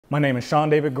My name is Sean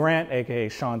David Grant, aka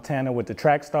Sean Tanner with the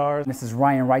Track Stars. This is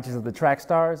Ryan Righteous of the Track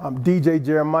Stars. I'm DJ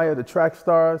Jeremiah of the Track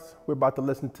Stars. We're about to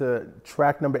listen to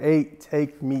track number 8,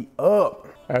 Take Me Up.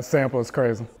 That sample is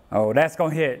crazy. Oh, that's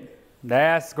gonna hit.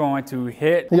 That's going to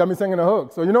hit. He got me singing the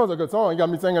hook, so you know it's a good song. He got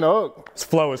me singing the hook. His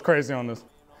flow is crazy on this.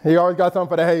 He always got something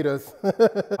for the haters.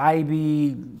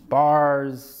 IB,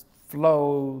 bars,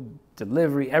 flow,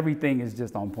 delivery, everything is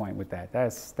just on point with that.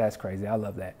 That's crazy. I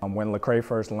love that. When Lecrae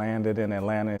first landed in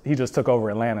Atlanta, he just took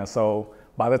over Atlanta. So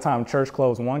by the time Church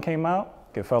Clothes 1 came out,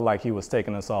 it felt like he was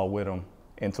taking us all with him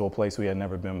into a place we had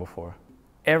never been before.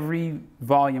 Every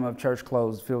volume of Church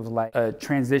Clothes feels like a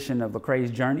transition of Lecrae's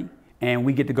journey, and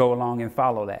we get to go along and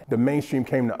follow that. The mainstream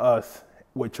came to us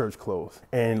with Church Clothes,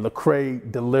 and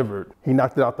Lecrae delivered. He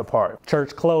knocked it out the park.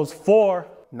 Church Clothes 4.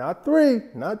 Not 3,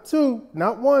 not 2,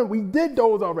 not 1. We did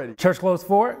those already. Church Clothes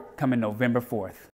 4 coming November 4th.